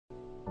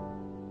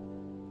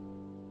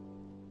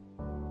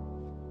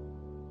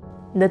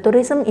The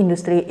tourism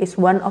industry is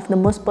one of the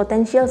most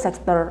potential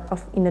sectors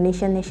of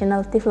Indonesian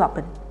national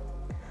development.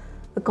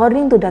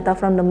 According to data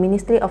from the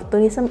Ministry of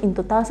Tourism in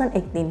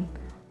 2018,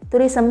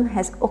 tourism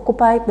has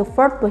occupied the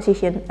fourth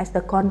position as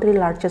the country's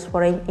largest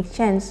foreign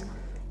exchange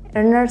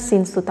earner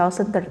since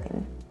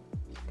 2013.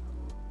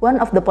 One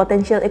of the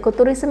potential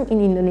ecotourism in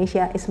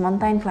Indonesia is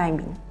mountain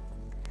climbing.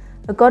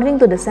 According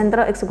to the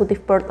Central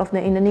Executive Board of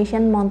the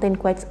Indonesian Mountain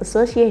Quads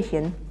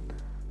Association,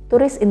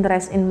 tourist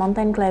interest in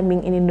mountain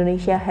climbing in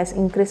Indonesia has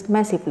increased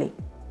massively.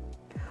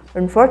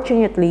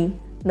 Unfortunately,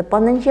 the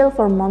potential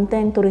for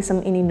mountain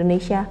tourism in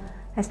Indonesia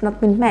has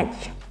not been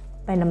matched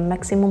by the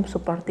maximum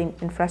supporting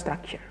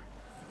infrastructure.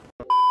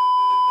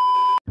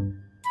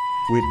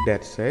 With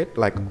that said,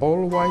 like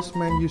all wise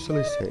men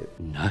usually say,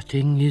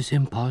 nothing is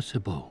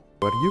impossible.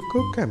 When you go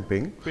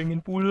camping,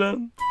 Pengen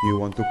pulang. You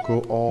want to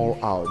go all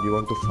out. You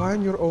want to find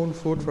your own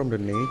food from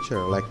the nature,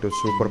 like the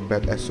super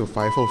badass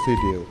survival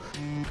video.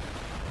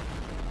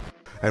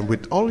 And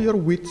with all your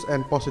wits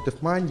and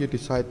positive mind, you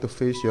decide to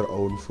face your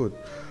own food.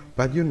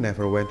 But you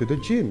never went to the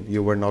gym.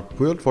 You were not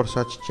built for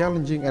such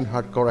challenging and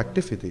hardcore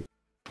activity.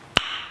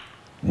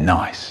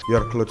 Nice.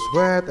 Your clothes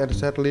wet, and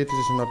sadly this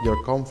is not your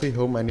comfy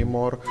home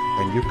anymore,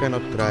 and you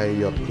cannot dry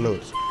your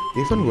clothes.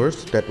 Even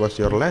worse, that was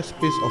your last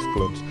piece of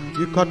clothes.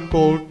 You got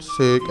cold,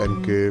 sick,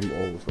 and game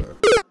over.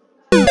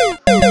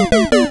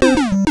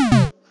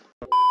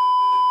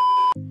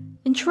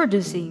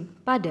 Introducing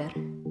Padhar,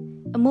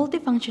 a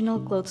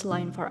multifunctional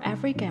clothesline for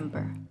every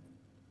camper.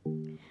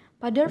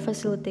 Padhar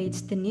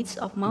facilitates the needs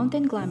of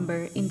mountain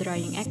climber in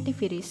drying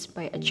activities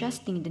by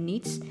adjusting the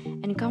needs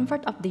and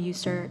comfort of the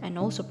user and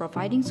also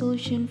providing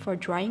solution for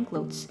drying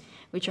clothes,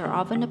 which are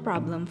often a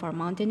problem for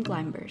mountain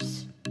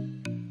climbers.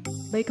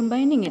 By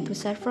combining it with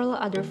several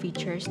other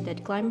features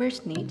that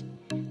climbers need,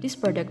 this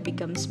product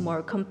becomes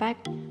more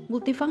compact,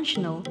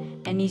 multifunctional,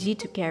 and easy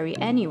to carry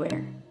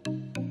anywhere.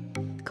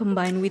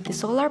 Combined with the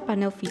solar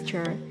panel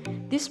feature,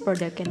 this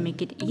product can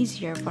make it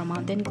easier for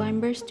mountain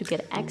climbers to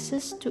get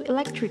access to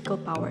electrical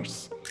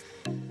powers,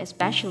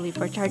 especially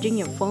for charging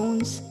your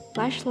phones,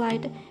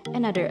 flashlight,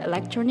 and other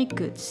electronic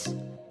goods.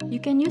 You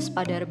can use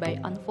Padhar by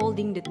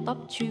unfolding the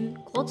top two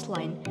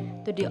clothesline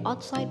to the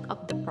outside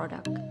of the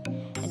product,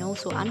 and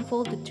also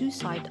unfold the two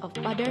sides of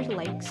Padhar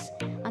legs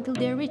until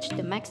they reach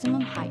the maximum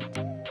height.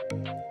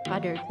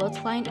 Padhar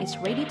clothesline is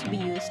ready to be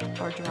used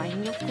for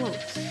drying your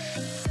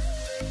clothes.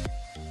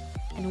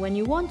 And when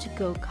you want to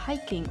go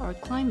hiking or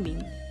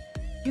climbing,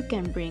 you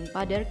can bring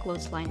Padhar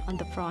clothesline on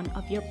the front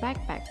of your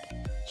backpack,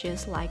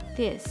 just like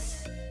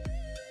this.